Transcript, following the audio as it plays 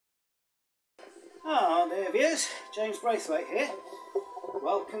Ah, there he is, James Braithwaite here.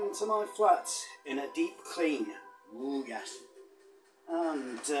 Welcome to my flat in a deep clean. Ooh, yes.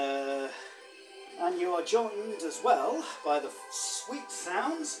 And you are joined as well by the sweet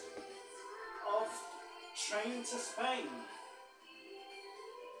sounds of Train to Spain.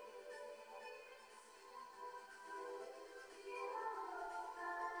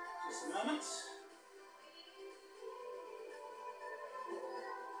 Just a moment.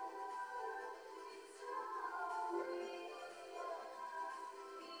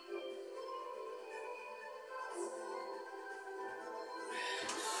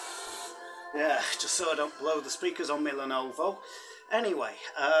 Yeah, just so I don't blow the speakers on my Lenovo. Anyway,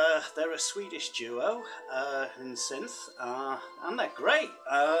 they're a Swedish duo in synth, and they're great.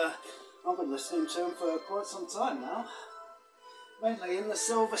 I've been listening to them for quite some time now, mainly in the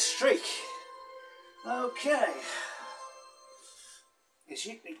Silver Streak. Okay,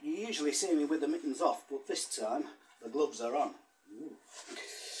 you usually see me with the mittens off, but this time the gloves are on. Ooh.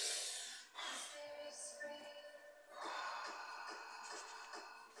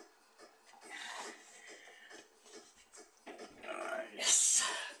 Yes.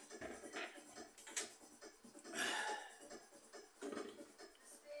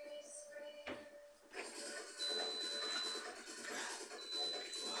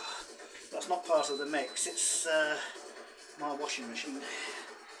 That's not part of the mix, it's my washing machine.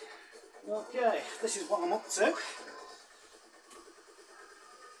 Okay, this is what I'm up to.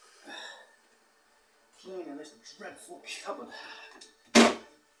 Cleaning this dreadful cupboard.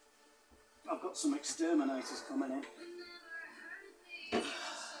 I've got some exterminators coming in.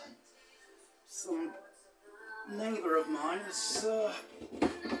 Some neighbour of mine has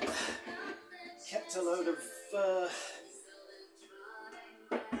kept a load of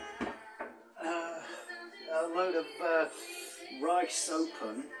rice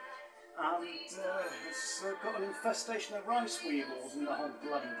open, and it's got an infestation of rice weevils in the whole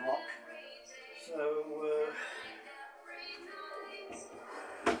bloody block. So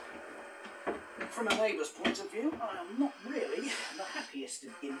from a neighbour's point of view, I am not really the happiest of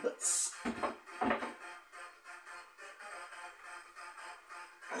inverts.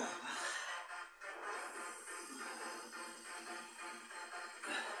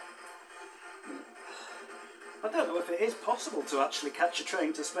 I don't know if it is possible to actually catch a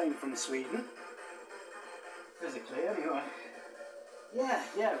train to Spain from Sweden. Physically, anyway. Yeah,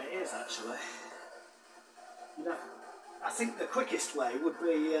 it is actually. You know, I think the quickest way would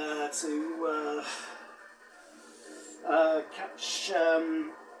be to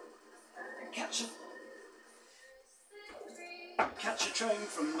catch a train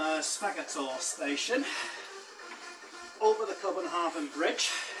from Svagator station over the Copenhagen Bridge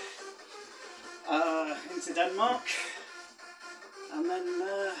into Denmark, and then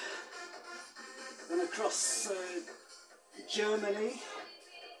across Germany.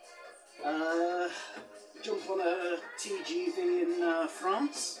 Jump on a TGV in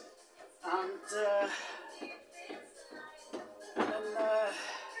France, and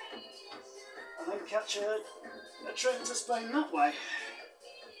then catch a train to Spain that way.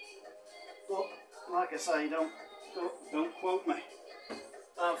 But like I say, don't quote me.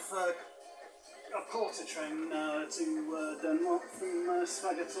 I've caught a train to Denmark from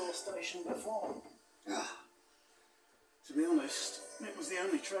Svagator station before. To be honest, it was the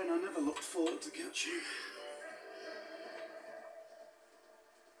only train I never looked forward to catching.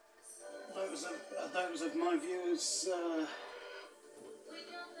 Those of my viewers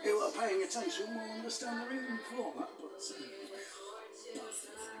who are paying attention will understand the reason for that, but that's the thing.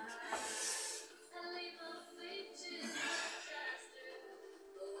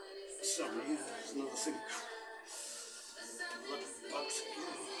 Sorry, there's another thing. Bloody bugs again.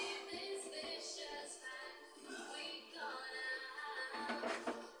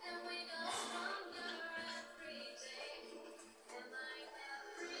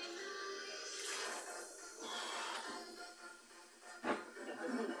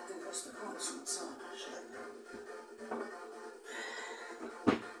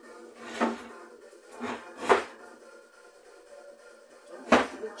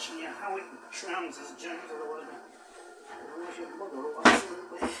 Yeah, how it trousers, James, or whatever. Otherwise your mother will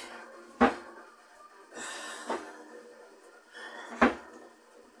absolutely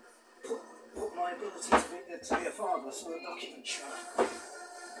put my ability to be a father through a document show.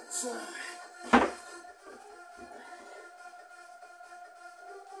 So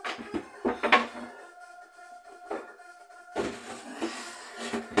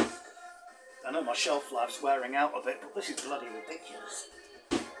I know my shelf life's wearing out a bit, but this is bloody ridiculous.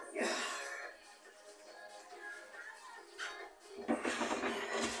 Yeah.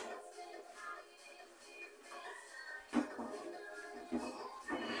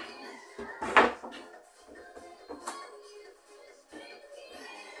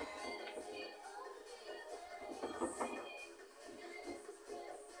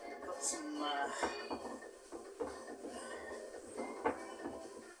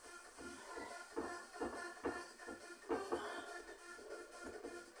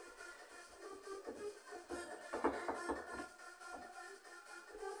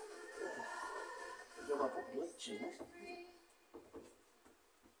 I put bleach in this.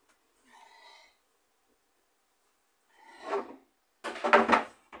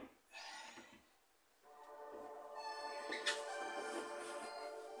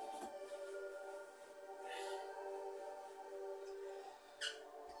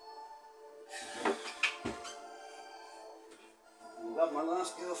 I'm glad my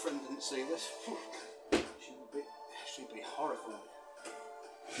last girlfriend didn't see this. She'd be horrified.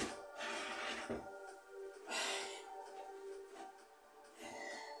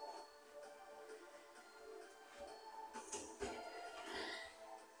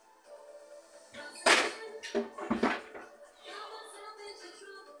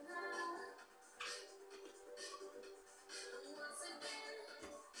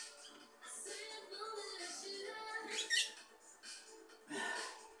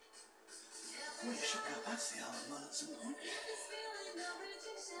 Oh, you should go back to the Isle of Man at some point.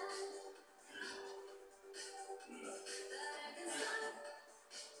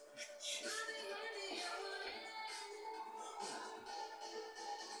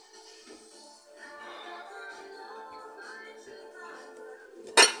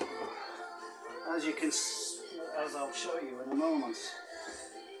 As you can, as I'll show you in a moment.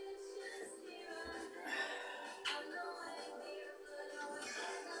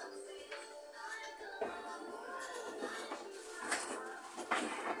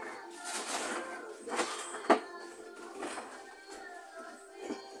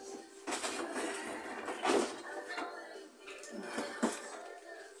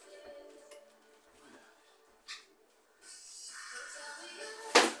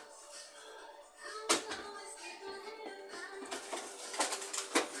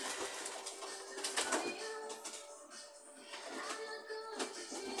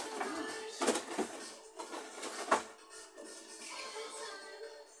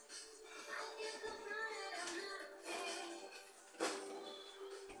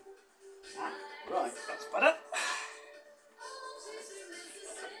 Right, that's better.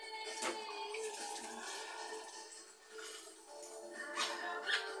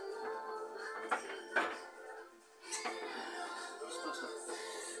 I'm supposed to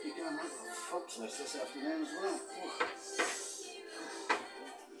be going out with the folks this afternoon as well.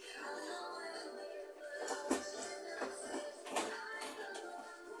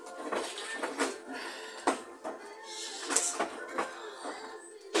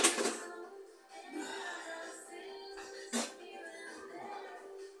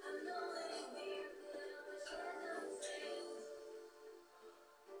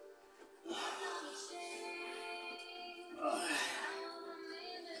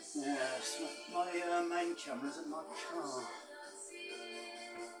 Yes, my main camera's in my car.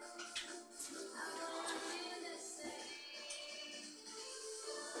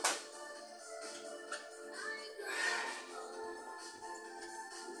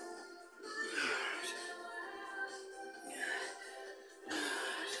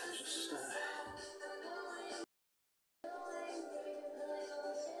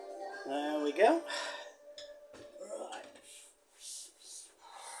 There we go. Right.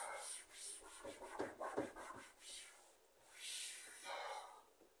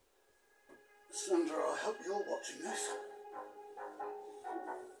 Sandra, I hope you're watching this.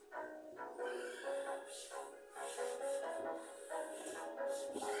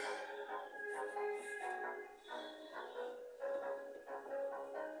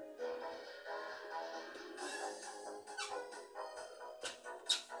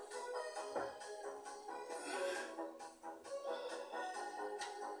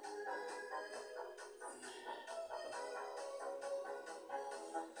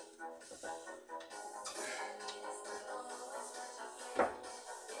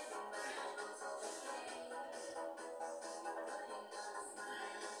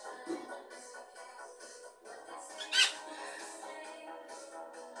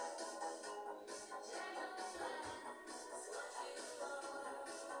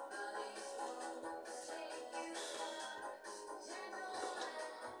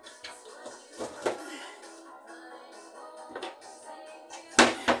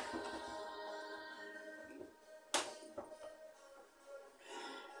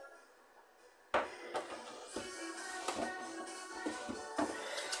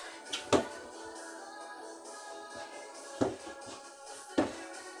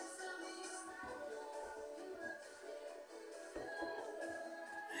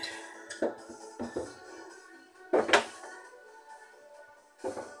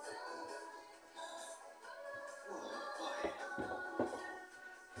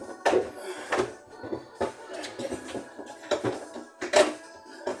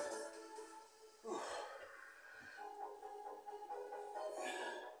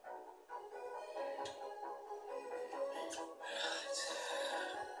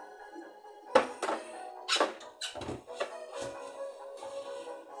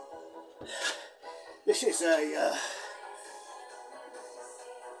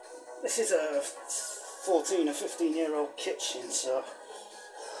 This is a 14 or 15-year-old kitchen, so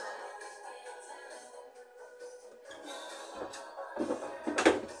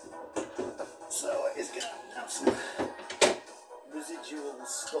it is going to have some residual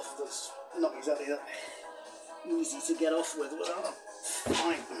stuff that's not exactly that easy to get off with without a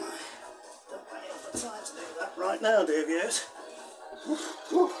fight. Don't have the time to do that right now, dear viewers.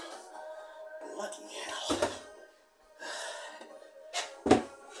 Bloody hell.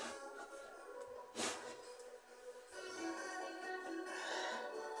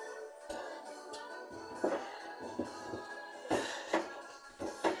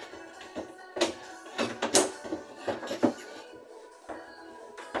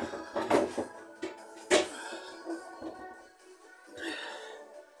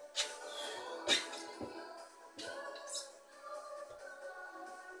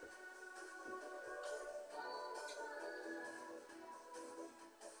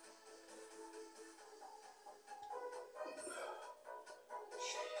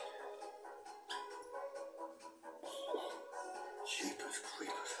 Jeepers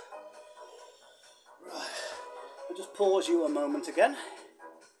creepers. Right, I'll just pause you a moment again.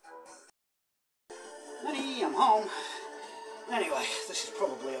 Hey, I'm home. Anyway, this is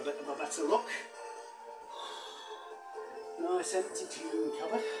probably a bit of a better look. Nice empty tune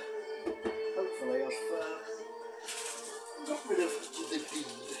cupboard. Hopefully I've got rid of the deed,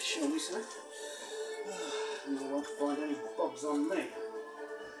 shall we say. And I won't find any bugs on me.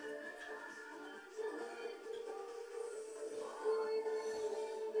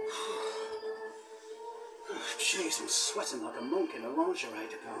 Jeez, I'm sweating like a monk in a lingerie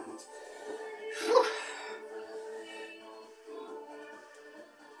department.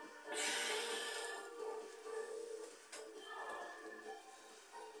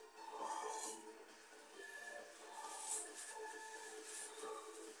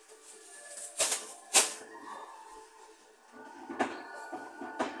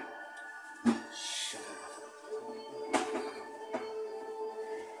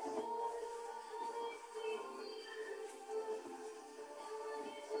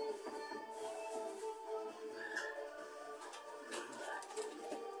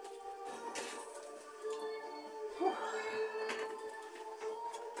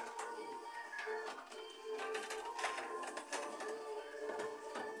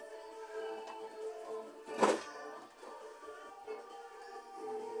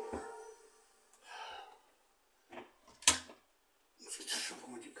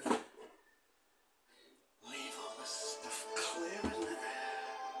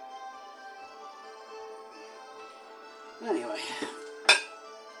 Anyway.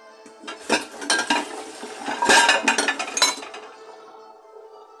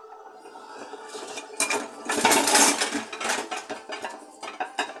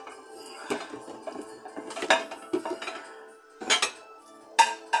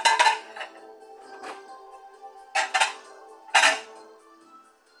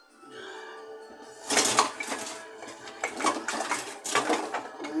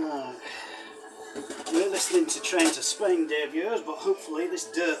 Listening to Train to Spain, dear viewers, but hopefully this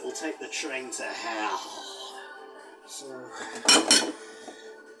dirt will take the train to hell. So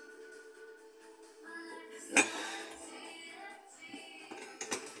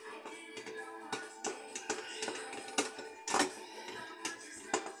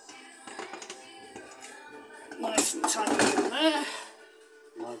nice and tight in there,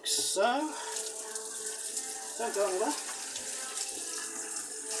 like so. Don't go anywhere.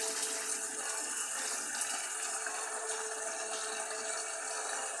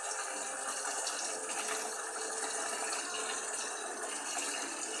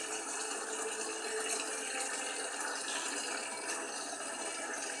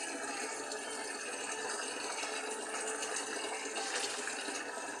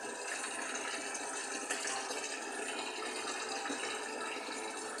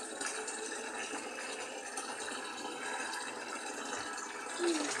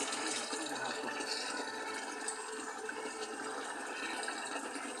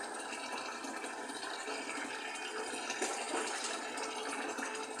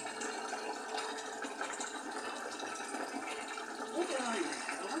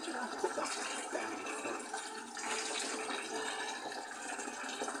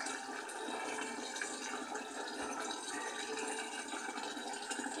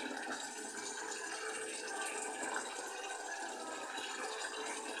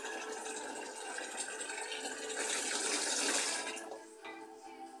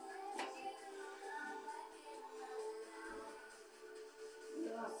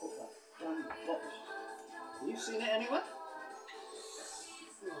 You seen it anywhere?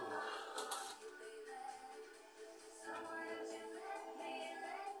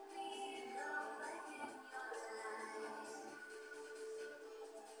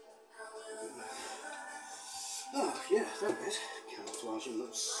 Oh, yeah, there it is. Camouflaging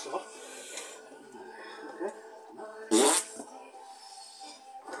little sod. Okay.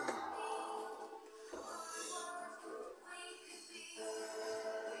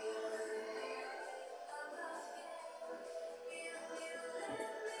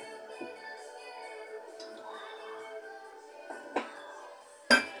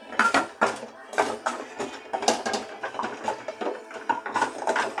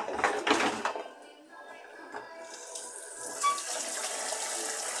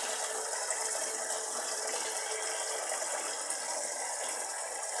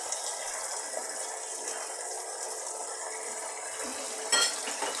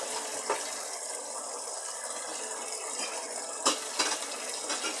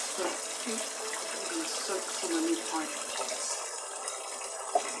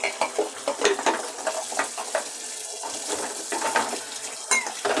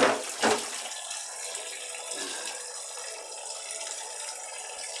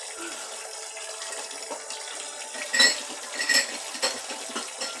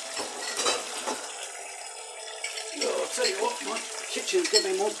 I'll tell you what, my kitchen's going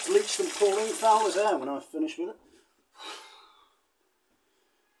to be more bleach than Pauline Fowler's hair when I finish with it.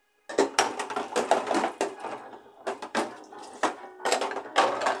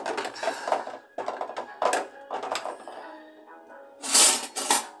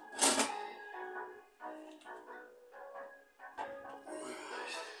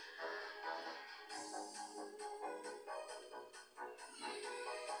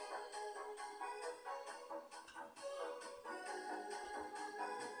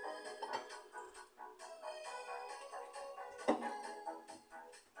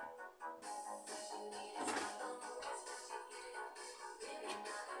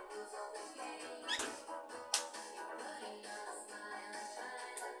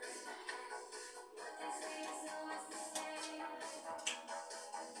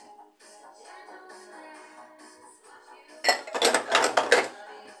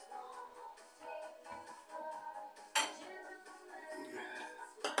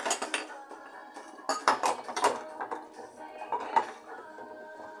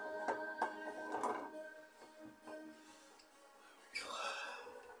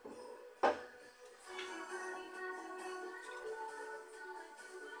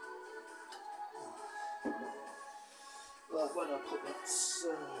 Right, where did I put that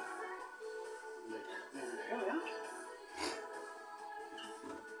lid? There we are.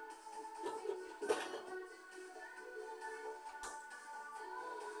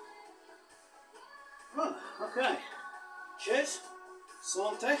 Well, okay. Cheers,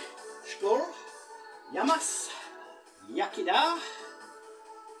 Sante, Skål, Yamas, Yakida,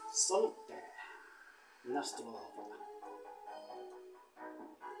 Salute, Nastalo.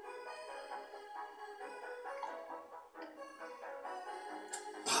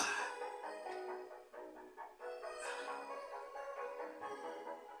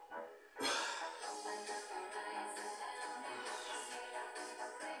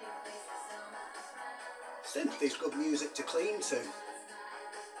 Synth is good music to clean to.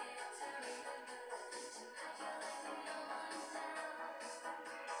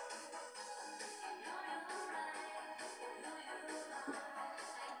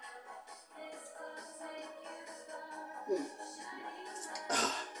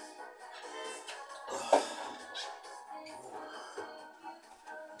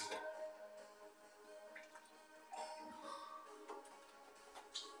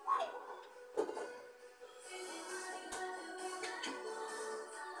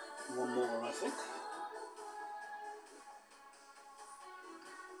 One more, I think.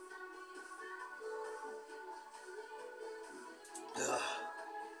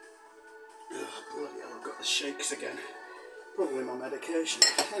 Bloody hell, I've got the shakes again. Probably my medication.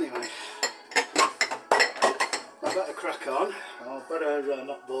 Anyway, I better crack on. I'll better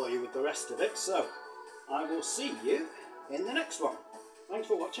not bore you with the rest of it. So, I will see you in the next one. Thanks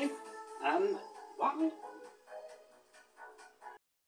for watching, and bye.